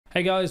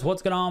Hey guys,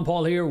 what's going on?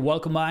 Paul here.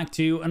 Welcome back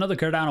to another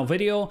Cardano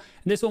video.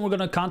 In this one, we're going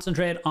to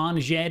concentrate on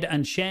DJED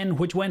and SHEN,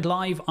 which went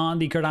live on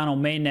the Cardano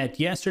mainnet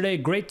yesterday.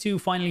 Great to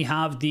finally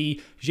have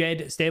the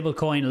DJED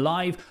stablecoin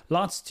live.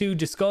 Lots to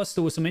discuss.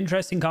 There was some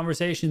interesting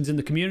conversations in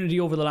the community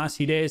over the last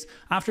few days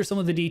after some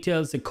of the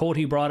details that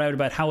Coti brought out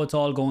about how it's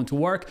all going to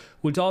work.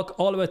 We'll talk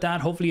all about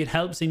that. Hopefully it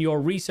helps in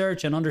your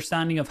research and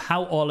understanding of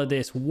how all of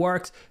this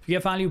works. If you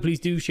get value,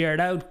 please do share it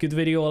out. Give the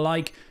video a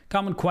like.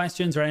 Comment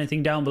questions or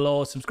anything down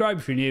below. Subscribe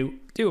if you're new.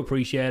 Do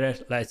appreciate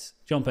it. Let's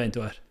jump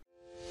into it.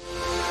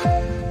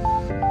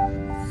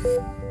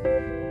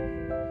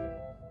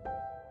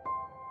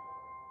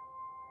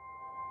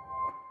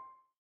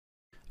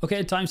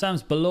 Okay,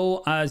 timestamps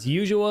below as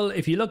usual.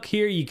 If you look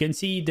here, you can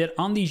see that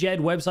on the DJED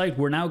website,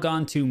 we're now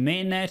gone to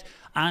mainnet,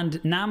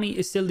 and Nami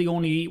is still the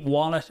only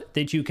wallet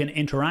that you can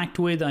interact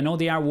with. I know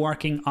they are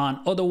working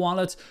on other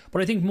wallets, but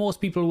I think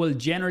most people will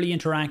generally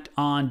interact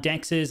on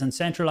DEXs and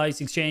centralized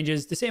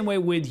exchanges the same way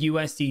with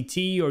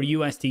USDT or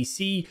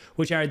USDC,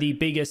 which are the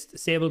biggest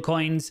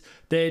stablecoins,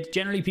 that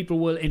generally people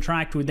will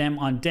interact with them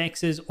on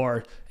DEXs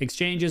or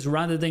exchanges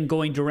rather than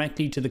going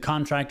directly to the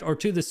contract or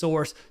to the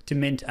source to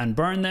mint and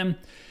burn them.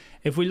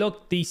 If we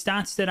look, the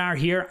stats that are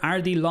here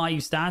are the live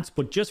stats,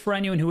 but just for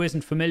anyone who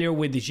isn't familiar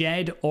with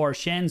DJED or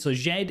SHEN, so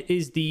DJED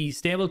is the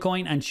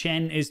stablecoin and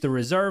SHEN is the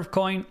reserve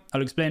coin.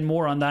 I'll explain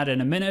more on that in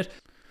a minute.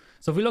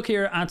 So if we look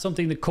here at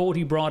something that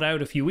Coti brought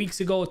out a few weeks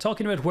ago,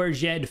 talking about where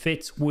DJED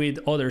fits with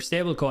other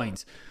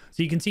stablecoins.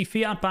 So you can see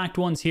fiat-backed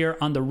ones here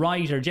on the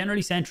right are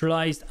generally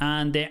centralized,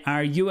 and they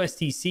are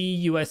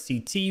USDC,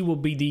 USDT will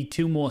be the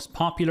two most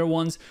popular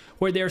ones,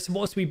 where they're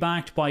supposed to be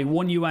backed by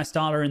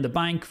 $1 in the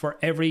bank for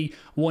every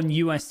one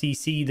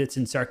USDC that's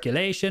in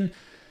circulation.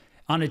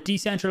 On a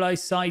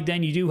decentralized side,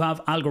 then you do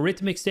have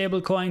algorithmic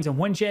stablecoins, and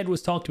when DJED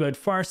was talked about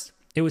first,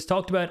 it was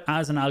talked about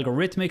as an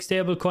algorithmic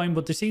stablecoin,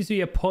 but there seems to be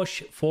a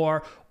push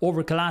for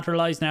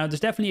overcollateralized now. There's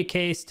definitely a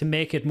case to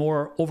make it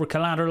more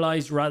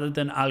overcollateralized rather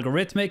than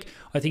algorithmic.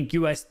 I think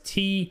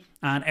UST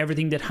and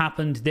everything that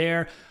happened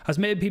there has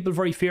made people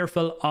very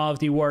fearful of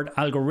the word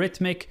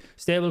algorithmic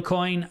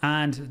stablecoin,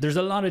 and there's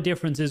a lot of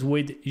differences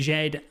with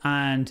DJED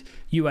and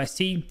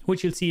UST,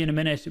 which you'll see in a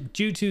minute,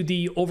 due to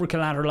the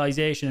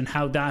overcollateralization and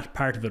how that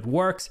part of it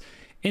works.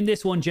 In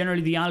this one,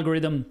 generally the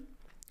algorithm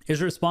is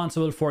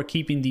responsible for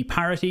keeping the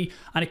parity,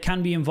 and it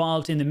can be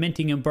involved in the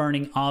minting and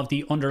burning of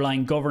the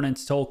underlying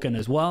governance token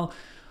as well.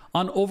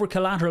 On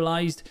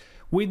overcollateralized,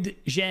 with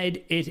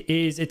DJED,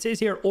 it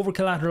says here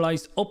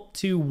overcollateralized up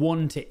to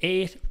 1 to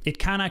 8. It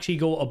can actually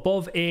go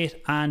above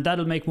 8, and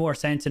that'll make more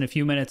sense in a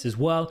few minutes as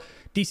well.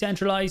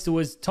 Decentralized, there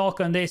was talk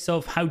on this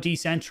of how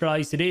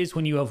decentralized it is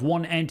when you have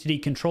one entity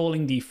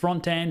controlling the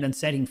front end and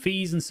setting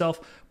fees and stuff,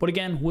 but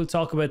again, we'll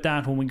talk about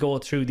that when we go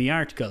through the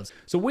articles.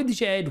 So with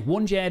DJED,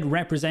 one DJED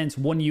represents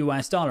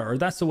 $1, or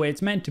that's the way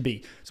it's meant to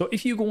be. So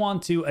if you go on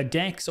to a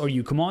DEX or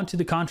you come onto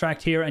the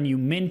contract here and you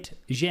mint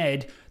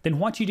DJED, then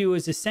what you do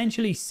is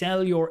essentially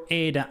sell your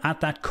ADA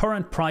at that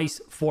current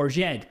price for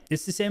DJED.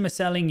 It's the same as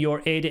selling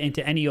your ADA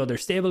into any other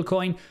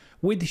stablecoin.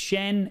 With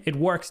SHEN, it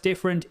works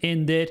different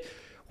in that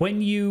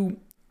when you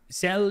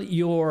sell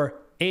your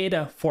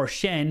ADA for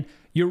SHEN,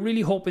 you're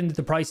really hoping that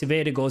the price of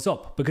ADA goes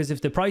up, because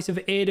if the price of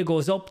ADA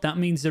goes up, that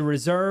means the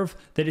reserve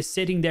that is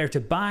sitting there to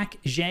back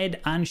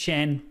DJED and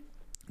SHEN,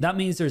 that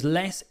means there's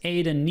less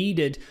ADA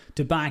needed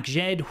to back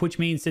DJED, which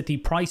means that the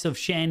price of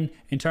SHEN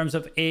in terms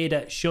of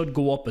ADA should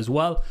go up as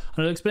well.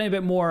 And I'll explain a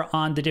bit more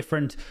on the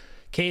different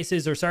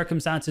cases or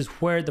circumstances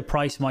where the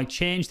price might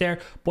change there,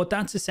 but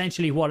that's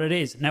essentially what it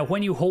is. Now,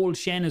 when you hold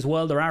SHEN as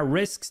well, there are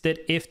risks that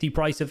if the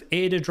price of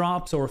ADA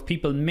drops, or if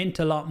people mint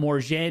a lot more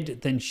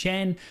DJED than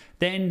SHEN,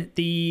 then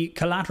the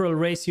collateral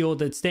ratio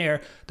that's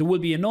there will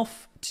be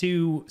enough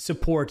to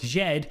support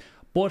DJED,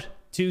 but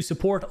to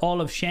support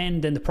all of SHEN,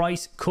 then the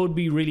price could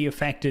be really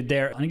affected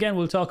there. And again,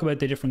 we'll talk about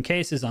the different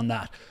cases on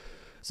that.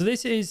 So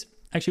this is,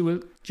 actually,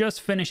 we'll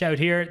just finish out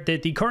here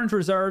that the current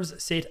reserves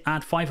sit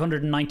at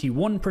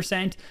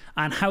 591%,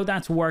 and how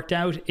that's worked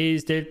out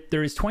is that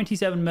there is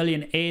 27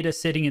 million ADA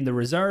sitting in the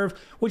reserve,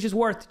 which is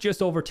worth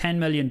just over $10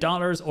 million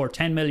or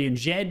 10 million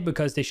DJED,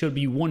 because they should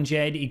be one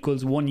DJED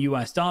equals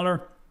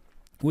 $1,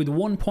 with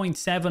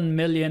 1.7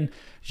 million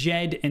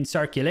DJED in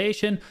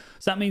circulation.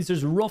 So that means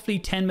there's roughly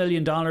 $10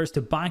 million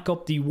to back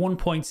up the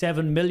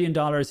 $1.7 million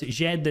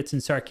DJED that's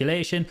in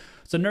circulation.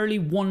 So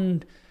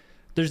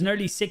there's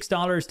nearly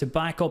 $6 to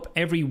back up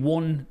every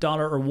 $1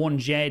 or one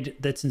DJED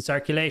that's in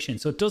circulation.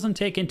 So it doesn't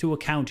take into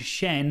account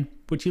SHEN,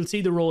 but you'll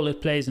see the role it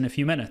plays in a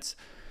few minutes.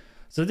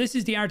 So this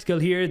is the article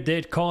here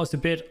that caused a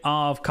bit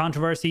of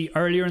controversy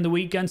earlier in the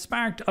week and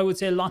sparked, I would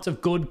say, lots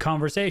of good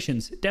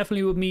conversations.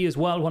 Definitely with me as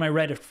well when I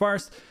read it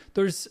first.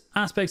 There's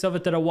aspects of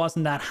it that I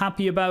wasn't that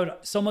happy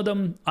about. Some of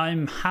them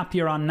I'm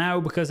happier on now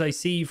because I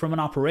see from an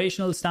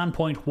operational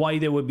standpoint why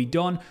they would be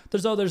done.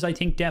 There's others I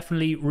think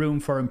definitely room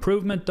for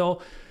improvement though.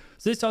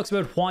 So this talks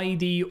about why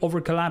the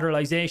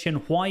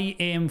overcollateralization, why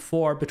aim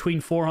for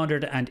between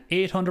 400 and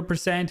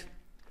 800%.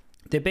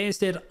 They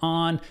based it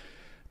on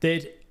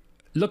that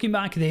looking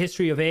back at the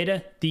history of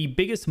ADA, the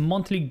biggest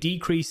monthly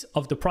decrease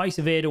of the price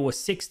of ADA was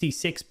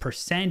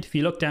 66%. If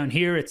you look down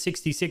here, it's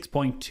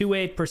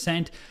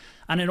 66.28%.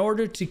 And in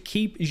order to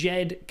keep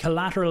DJED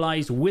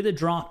collateralized with a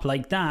drop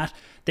like that,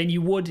 then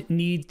you would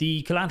need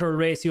the collateral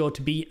ratio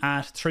to be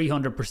at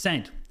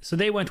 300%. So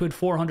they went with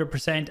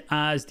 400%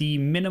 as the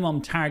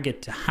minimum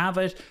target to have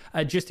it,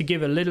 just to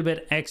give a little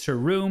bit extra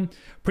room.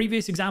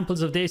 Previous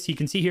examples of this, you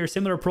can see here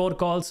similar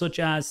protocols such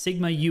as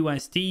Sigma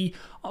USD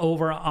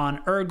over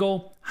on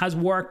Ergo has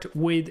worked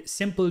with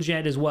Simple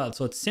DJED as well.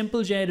 So it's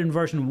Simple DJED in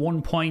version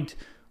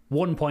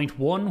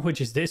 1.1,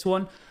 which is this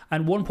one,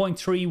 and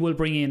 1.3 will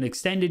bring in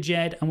extended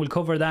DJED, and we'll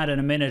cover that in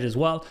a minute as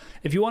well.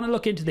 If you want to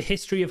look into the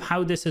history of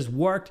how this has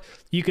worked,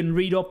 you can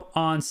read up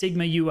on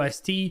Sigma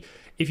USD.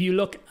 If you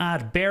look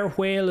at Bear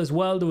Whale as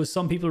well, there was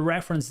some people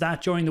referenced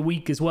that during the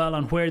week as well,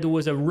 on where there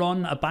was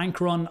a bank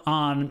run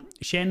on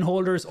Shen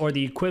holders or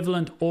the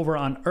equivalent over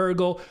on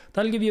Ergo.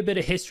 That'll give you a bit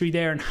of history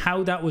there and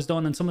how that was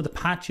done and some of the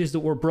patches that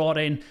were brought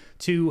in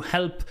to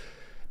help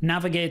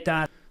navigate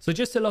that. So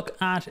just to look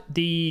at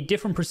the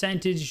different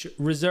percentage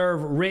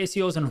reserve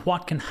ratios and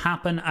what can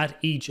happen at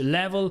each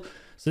level.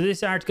 So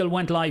this article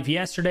went live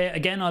yesterday.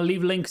 Again, I'll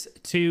leave links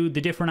to the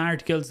different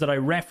articles that I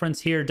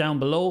reference here down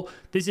below.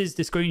 This is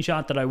the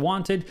screenshot that I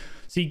wanted.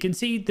 So you can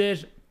see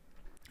that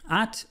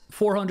at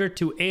 400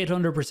 to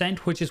 800%,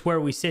 which is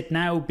where we sit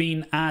now,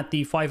 being at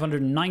the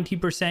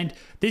 590%,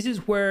 this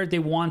is where they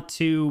want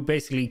to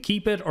basically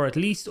keep it, or at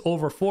least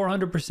over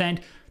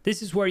 400%.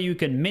 This is where you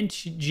can mint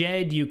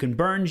DJED, you can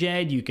burn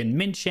DJED, you can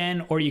mint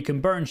Shen, or you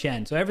can burn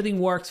Shen. So everything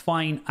works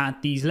fine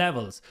at these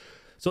levels.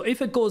 So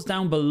if it goes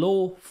down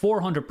below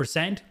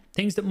 400%,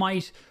 things that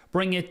might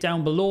bring it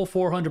down below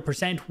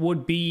 400%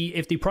 would be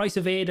if the price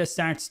of ADA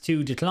starts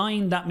to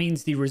decline. That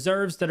means the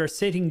reserves that are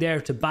sitting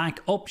there to back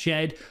up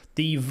DJED,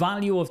 the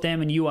value of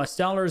them in US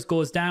dollars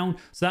goes down.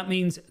 So that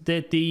means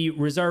that the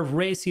reserve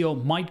ratio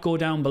might go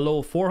down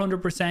below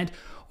 400%,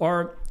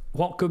 or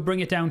what could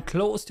bring it down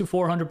close to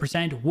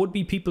 400% would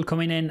be people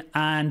coming in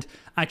and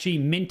actually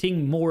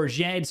minting more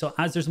DJED. So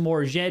as there's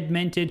more DJED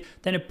minted,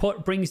 then it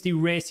brings the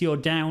ratio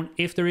down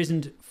if there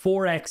isn't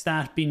 4x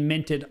that being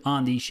minted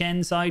on the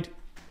Shen side.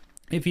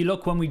 If you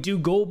look, when we do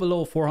go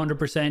below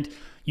 400%,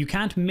 you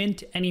can't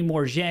mint any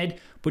more DJED,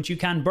 but you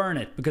can burn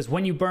it, because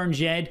when you burn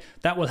DJED,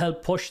 that will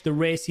help push the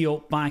ratio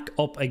back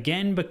up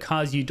again,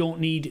 because you don't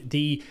need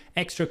the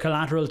extra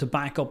collateral to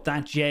back up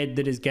that DJED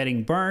that is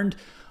getting burned.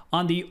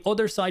 On the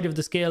other side of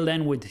the scale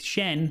then with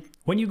Shen,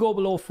 when you go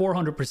below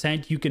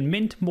 400%, you can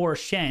mint more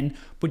Shen,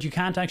 but you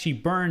can't actually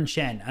burn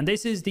Shen. And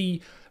this is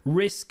the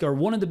risk, or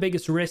one of the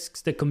biggest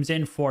risks that comes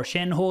in for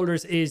Shen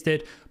holders, is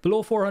that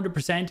below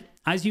 400%,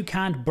 as you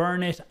can't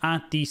burn it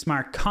at the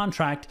smart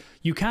contract,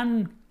 you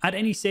can, at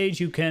any stage,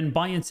 you can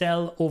buy and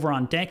sell over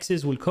on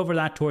DEXs. We'll cover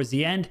that towards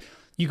the end.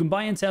 You can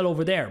buy and sell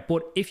over there,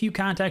 but if you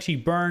can't actually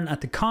burn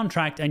at the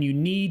contract and you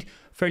need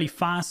fairly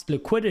fast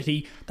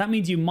liquidity, that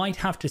means you might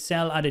have to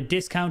sell at a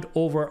discount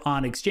over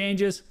on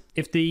exchanges.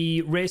 If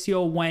the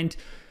ratio went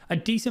a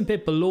decent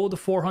bit below the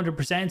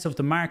 400%, so if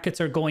the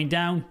markets are going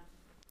down,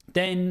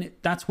 then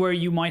that's where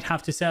you might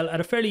have to sell at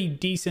a fairly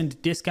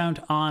decent discount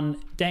on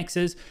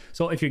DEXs.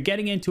 So if you're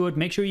getting into it,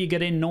 make sure you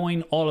get in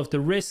knowing all of the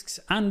risks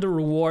and the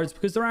rewards,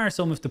 because there are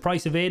some. If the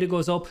price of ADA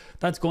goes up,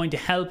 that's going to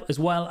help, as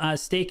well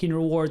as staking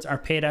rewards are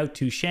paid out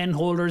to Shen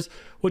holders,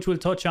 which we'll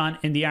touch on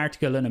in the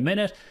article in a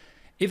minute.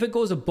 If it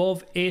goes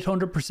above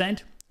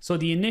 800%, so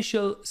the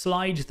initial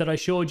slide that I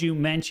showed you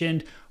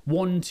mentioned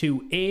 1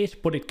 to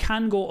 8, but it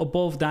can go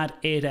above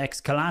that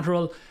 8x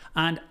collateral.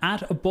 And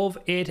at above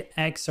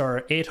 8x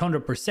or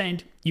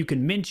 800%, you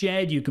can mint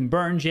DJED, you can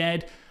burn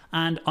DJED.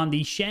 And on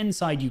the Shen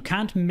side, you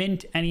can't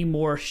mint any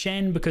more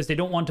Shen, because they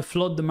don't want to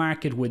flood the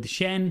market with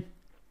Shen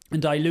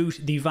and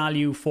dilute the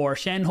value for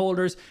Shen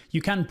holders.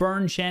 You can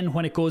burn Shen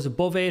when it goes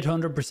above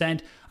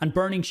 800%, and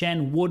burning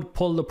Shen would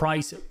pull the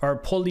price, or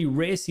pull the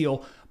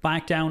ratio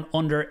back down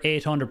under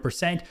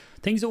 800%.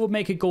 Things that would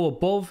make it go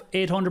above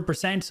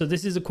 800%. So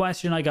this is a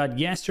question I got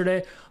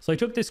yesterday. So I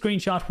took this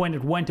screenshot when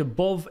it went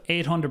above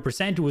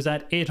 800%. It was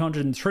at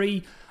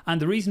 803.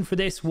 And the reason for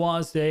this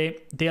was they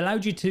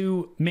allowed you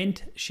to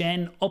mint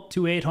Shen up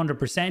to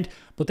 800%.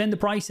 But then the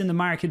price in the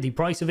market, the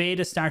price of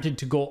ADA, started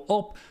to go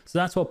up. So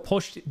that's what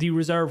pushed the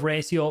reserve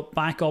ratio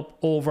back up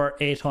over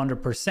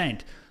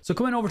 800%. So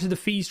coming over to the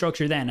fee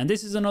structure then, and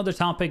this is another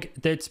topic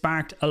that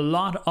sparked a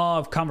lot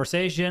of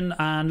conversation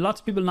and lots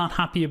of people not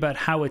happy about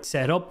how it's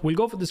set up. We'll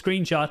go for the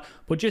screenshot,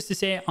 but just to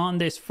say on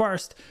this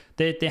first,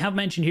 that they have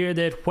mentioned here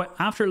that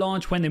after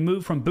launch, when they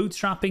move from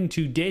bootstrapping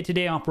to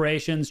day-to-day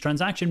operations,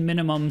 transaction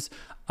minimums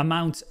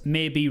amounts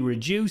may be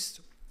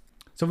reduced.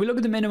 So if we look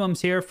at the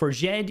minimums here, for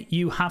DJED,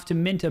 you have to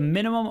mint a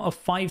minimum of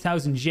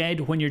 5,000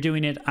 DJED when you're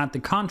doing it at the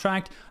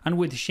contract. And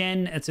with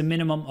Shen, it's a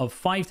minimum of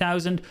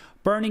 5,000.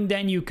 Burning,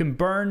 then you can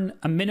burn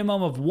a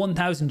minimum of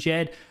 1,000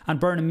 DJED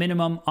and burn a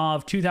minimum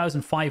of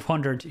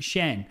 2,500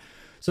 Shen.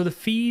 So the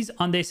fees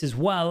on this as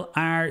well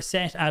are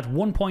set at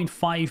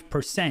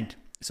 1.5%.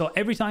 So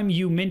every time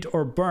you mint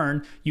or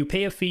burn, you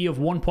pay a fee of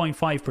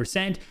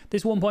 1.5%.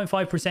 This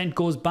 1.5%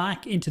 goes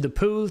back into the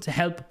pool to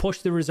help push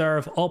the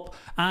reserve up,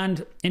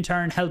 and in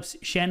turn helps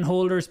Shen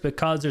holders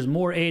because there's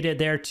more ADA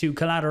there to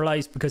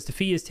collateralize, because the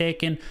fee is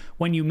taken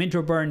when you mint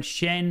or burn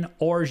Shen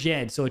or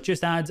DJED. So it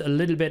just adds a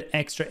little bit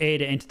extra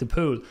ADA into the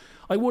pool.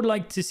 I would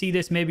like to see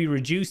this maybe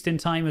reduced in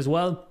time as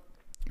well.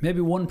 Maybe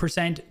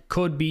 1%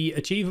 could be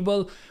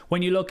achievable.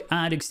 When you look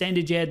at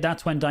extended DJED,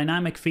 that's when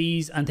dynamic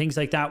fees and things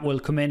like that will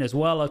come in as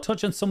well. I'll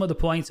touch on some of the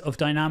points of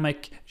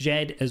dynamic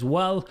DJED as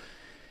well.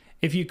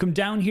 If you come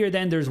down here,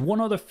 then there's one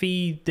other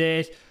fee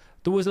that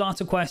there was lots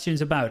of questions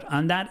about,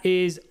 and that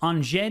is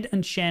on DJED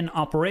and SHEN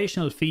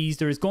operational fees.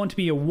 There is going to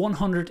be a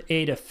 100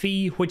 ADA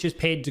fee which is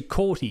paid to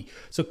Coti.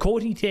 So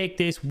Coti take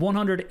this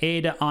 100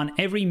 ADA on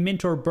every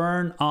mint or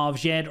burn of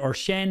DJED or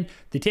SHEN.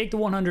 They take the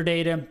 100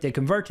 ADA, they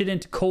convert it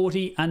into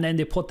Coti, and then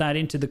they put that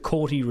into the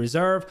Coti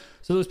reserve.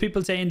 So those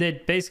people saying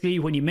that basically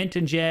when you mint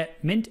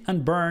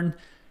and burn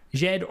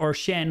DJED or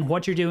SHEN,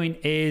 what you're doing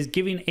is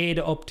giving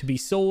ADA up to be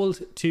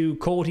sold to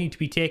Coti to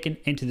be taken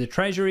into the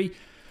treasury.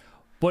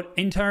 But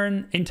in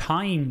turn, in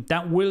time,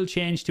 that will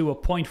change to a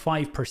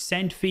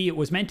 0.5% fee. It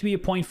was meant to be a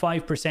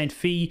 0.5%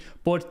 fee,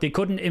 but they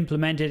couldn't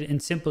implement it in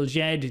simple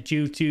DJED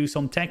due to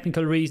some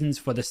technical reasons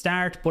for the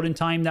start. But in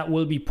time, that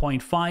will be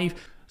 0.5.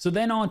 So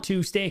then on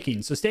to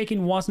staking. So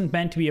staking wasn't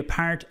meant to be a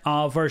part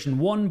of version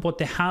 1, but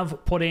they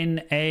have put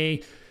in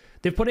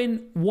They've put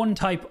in one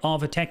type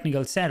of a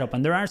technical setup,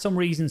 and there are some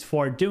reasons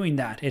for doing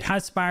that. It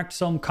has sparked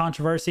some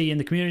controversy in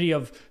the community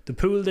of the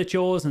pool they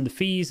chose and the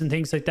fees and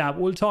things like that.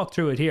 We'll talk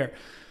through it here.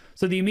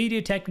 So the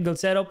immediate technical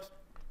setup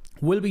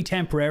will be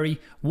temporary.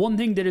 One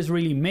thing that is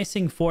really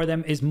missing for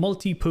them is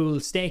multi-pool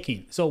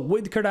staking. So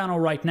with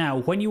Cardano right now,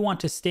 when you want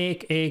to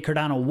stake a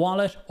Cardano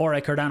wallet or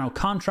a Cardano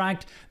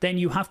contract, then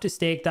you have to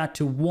stake that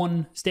to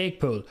one stake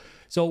pool.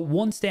 So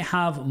once they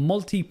have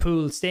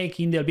multi-pool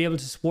staking, they'll be able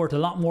to support a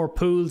lot more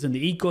pools in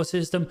the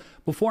ecosystem.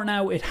 Before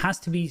now, it has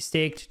to be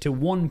staked to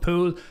one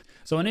pool.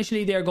 So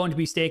initially they're going to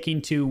be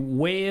staking to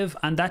Wave,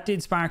 and that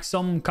did spark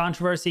some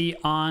controversy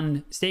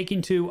on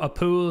staking to a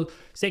pool,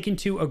 staking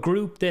to a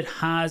group that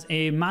has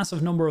a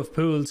massive number of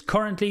pools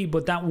currently,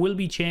 but that will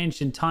be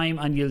changed in time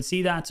and you'll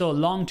see that. So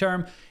long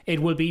term,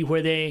 it will be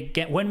where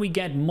when we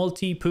get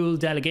multi-pool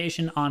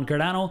delegation on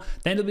Cardano,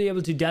 then they'll be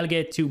able to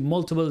delegate to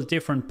multiple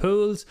different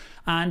pools.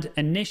 And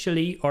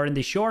initially, or in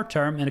the short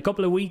term, in a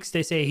couple of weeks,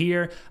 they say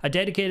here, a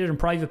dedicated and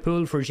private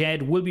pool for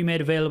DJED will be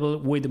made available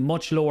with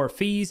much lower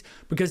fees,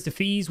 because the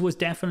fees was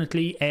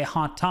definitely a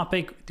hot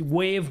topic.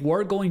 Wave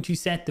were going to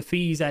set the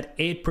fees at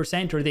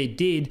 8%, or they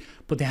did,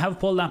 but they have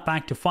pulled that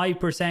back to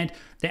 5%.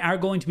 They are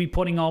going to be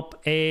putting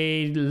up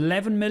a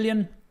 11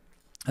 million,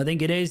 I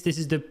think it is. This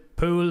is the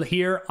pool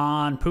here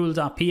on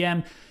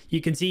pool.pm. You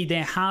can see they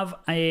have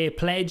a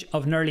pledge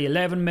of nearly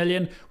 11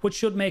 million, which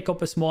should make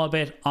up a small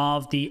bit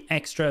of the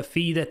extra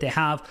fee that they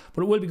have.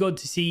 But it will be good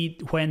to see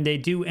when they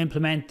do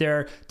implement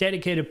their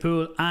dedicated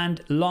pool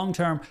and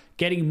long-term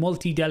getting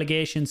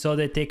multi-delegation so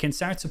that they can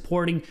start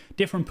supporting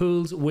different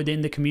pools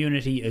within the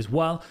community as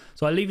well.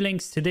 So I'll leave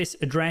links to this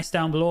address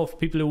down below for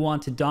people who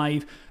want to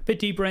dive a bit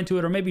deeper into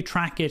it or maybe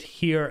track it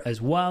here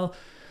as well.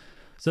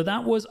 So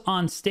that was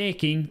on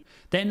staking.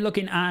 Then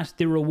looking at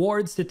the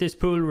rewards that this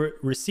pool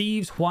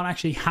receives, what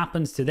actually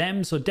happens to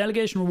them. So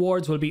delegation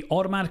rewards will be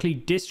automatically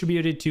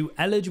distributed to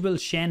eligible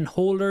SHEN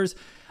holders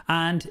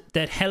and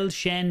that held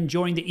SHEN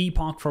during the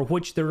epoch for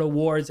which the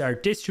rewards are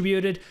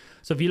distributed.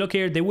 So if you look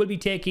here, they will be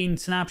taking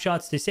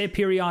snapshots. They say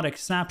periodic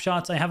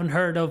snapshots. I haven't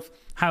heard of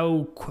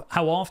how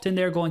often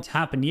they're going to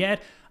happen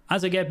yet.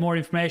 As I get more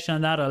information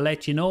on that, I'll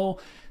let you know.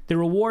 The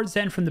rewards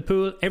then from the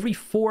pool, every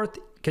fourth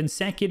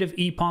consecutive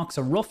epochs,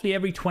 so roughly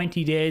every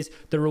 20 days,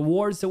 the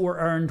rewards that were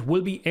earned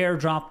will be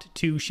airdropped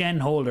to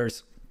SHEN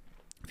holders.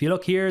 If you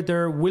look here,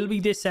 there will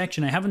be this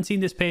section, I haven't seen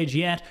this page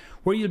yet,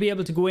 where you'll be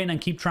able to go in and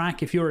keep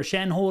track. If you're a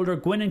SHEN holder,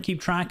 go in and keep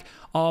track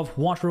of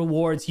what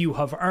rewards you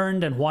have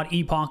earned and what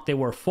epoch they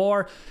were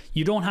for.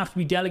 You don't have to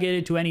be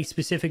delegated to any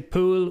specific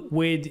pool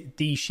with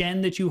the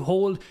SHEN that you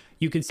hold.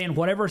 You can see in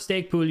whatever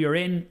stake pool you're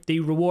in, the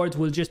rewards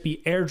will just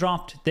be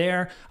airdropped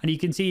there. And you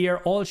can see here,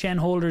 all SHEN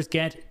holders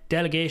get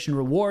delegation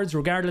rewards,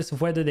 regardless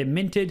of whether they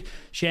minted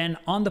SHEN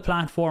on the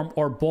platform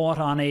or bought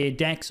on a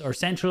DEX or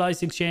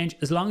centralized exchange,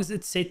 as long as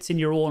it sits in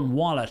your own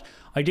wallet.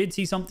 I did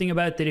see something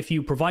about that if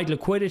you provide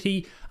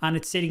liquidity and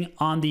it's sitting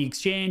on the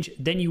exchange,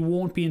 then you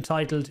won't be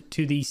entitled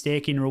to the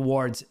staking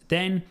rewards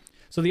then.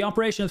 So the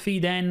operational fee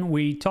then,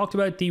 we talked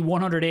about the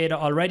 100 ADA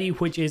already,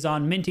 which is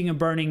on minting and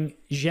burning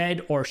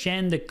DJED or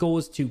SHEN that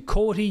goes to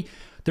Coti.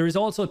 There is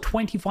also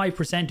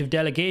 25% of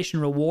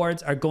delegation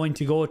rewards are going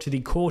to go to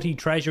the Coti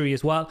treasury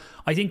as well.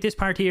 I think this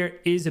part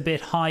here is a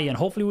bit high and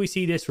hopefully we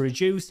see this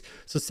reduced.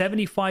 So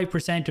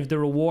 75% of the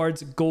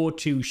rewards go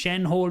to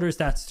SHEN holders,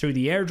 that's through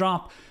the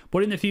airdrop.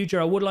 But in the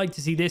future, I would like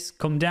to see this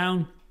come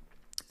down.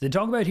 They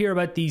talk about here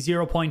about the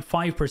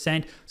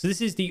 0.5%. So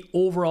this is the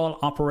overall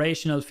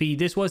operational fee.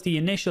 This was the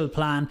initial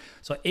plan.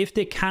 So if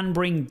they can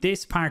bring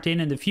this part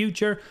in the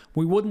future,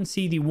 we wouldn't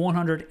see the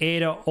 100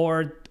 ADA,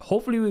 or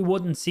hopefully we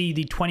wouldn't see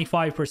the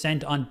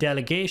 25% on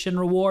delegation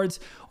rewards.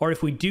 Or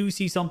if we do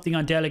see something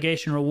on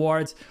delegation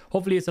rewards,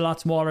 hopefully it's a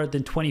lot smaller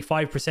than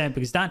 25%,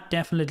 because that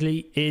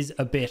definitely is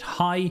a bit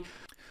high.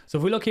 So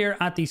if we look here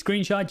at the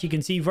screenshot, you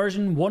can see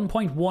version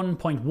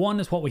 1.1.1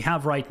 is what we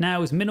have right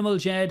now, is minimal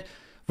DJED.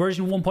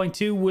 Version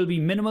 1.2 will be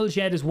minimal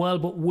DJED as well,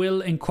 but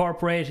will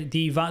incorporate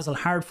the Vassal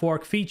hard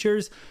fork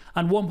features.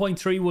 And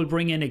 1.3 will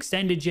bring in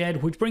extended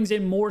DJED, which brings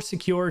in more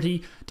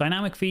security,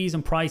 dynamic fees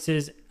and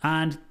prices.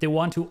 And they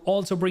want to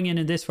also bring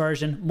in this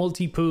version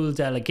multi-pool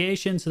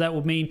delegation. So that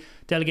would mean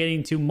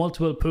delegating to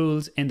multiple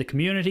pools in the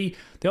community.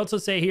 They also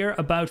say here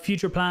about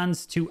future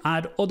plans to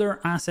add other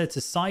assets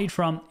aside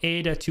from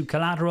ADA to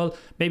collateral,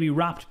 maybe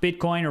wrapped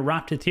Bitcoin or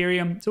wrapped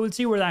Ethereum. So we'll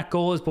see where that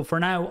goes. But for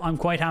now, I'm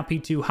quite happy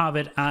to have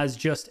it as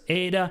just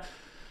ADA.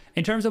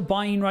 In terms of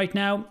buying right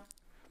now,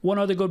 one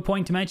other good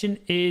point to mention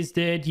is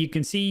that you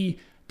can see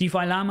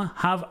DeFi Llama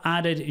have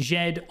added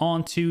DJED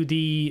onto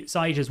the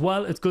site as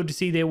well. It's good to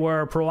see they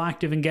were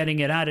proactive in getting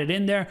it added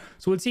in there.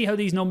 So we'll see how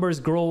these numbers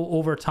grow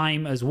over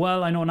time as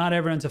well. I know not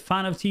everyone's a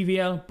fan of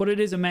TVL, but it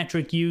is a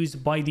metric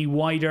used by the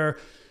wider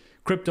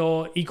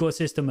crypto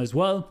ecosystem as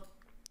well.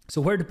 So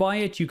where to buy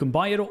it? You can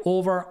buy it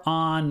over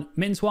on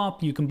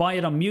MinSwap, you can buy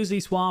it on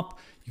MuesliSwap,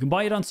 you can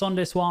buy it on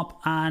SundaySwap,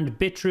 and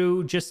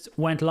Bitrue just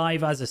went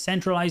live as a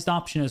centralized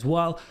option as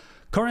well.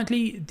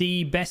 Currently,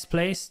 the best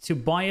place to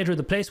buy it, or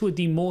the place with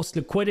the most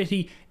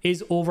liquidity,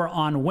 is over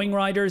on Wing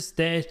Riders.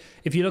 That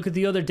if you look at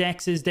the other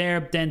dexes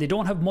there, then they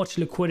don't have much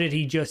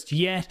liquidity just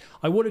yet.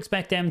 I would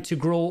expect them to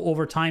grow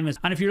over time.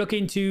 And if you're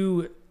looking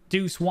to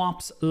do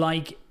swaps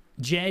like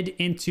DJED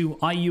into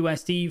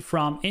IUSD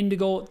from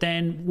Indigo,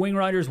 then Wing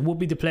Riders would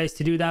be the place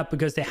to do that,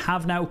 because they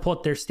have now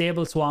put their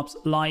stable swaps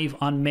live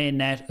on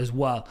mainnet as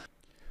well.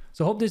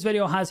 So I hope this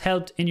video has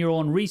helped in your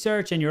own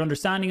research and your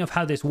understanding of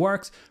how this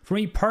works. For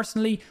me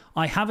personally,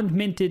 I haven't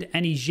minted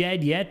any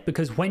DJED yet,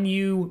 because when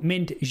you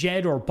mint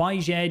DJED or buy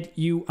DJED,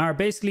 you are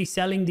basically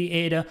selling the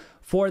ADA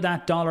for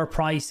that dollar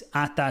price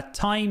at that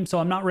time. So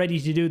I'm not ready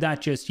to do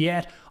that just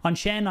yet. On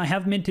Shen, I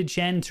have minted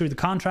Shen through the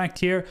contract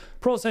here.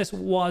 Process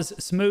was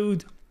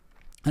smooth.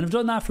 And I've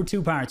done that for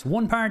two parts.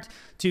 One part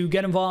to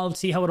get involved,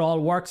 see how it all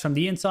works from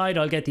the inside.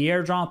 I'll get the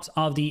airdrops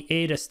of the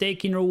ADA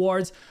staking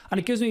rewards, and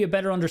it gives me a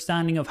better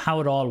understanding of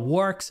how it all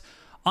works.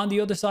 On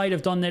the other side,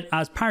 I've done it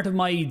as part of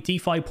my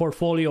DeFi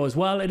portfolio as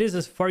well. It is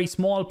a very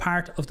small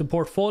part of the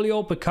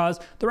portfolio because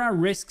there are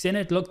risks in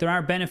it. Look, there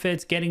are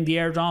benefits getting the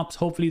airdrops.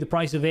 Hopefully the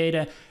price of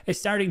ADA is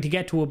starting to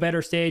get to a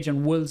better stage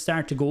and will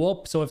start to go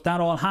up. So if that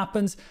all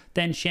happens,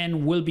 then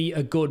Shen will be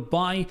a good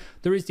buy.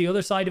 There is the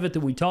other side of it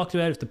that we talked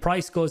about. If the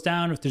price goes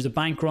down, if there's a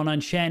bank run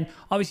on Shen,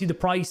 obviously the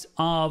price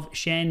of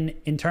Shen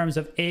in terms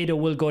of ADA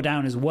will go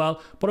down as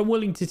well. But I'm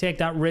willing to take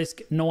that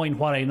risk knowing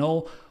what I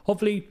know.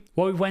 Hopefully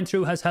what we've went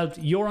through has helped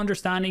your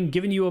understanding,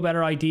 given you a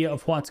better idea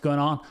of what's going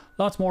on.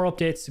 Lots more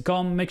updates to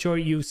come. Make sure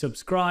you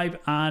subscribe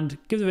and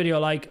give the video a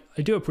like.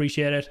 I do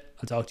appreciate it.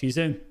 I'll talk to you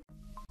soon.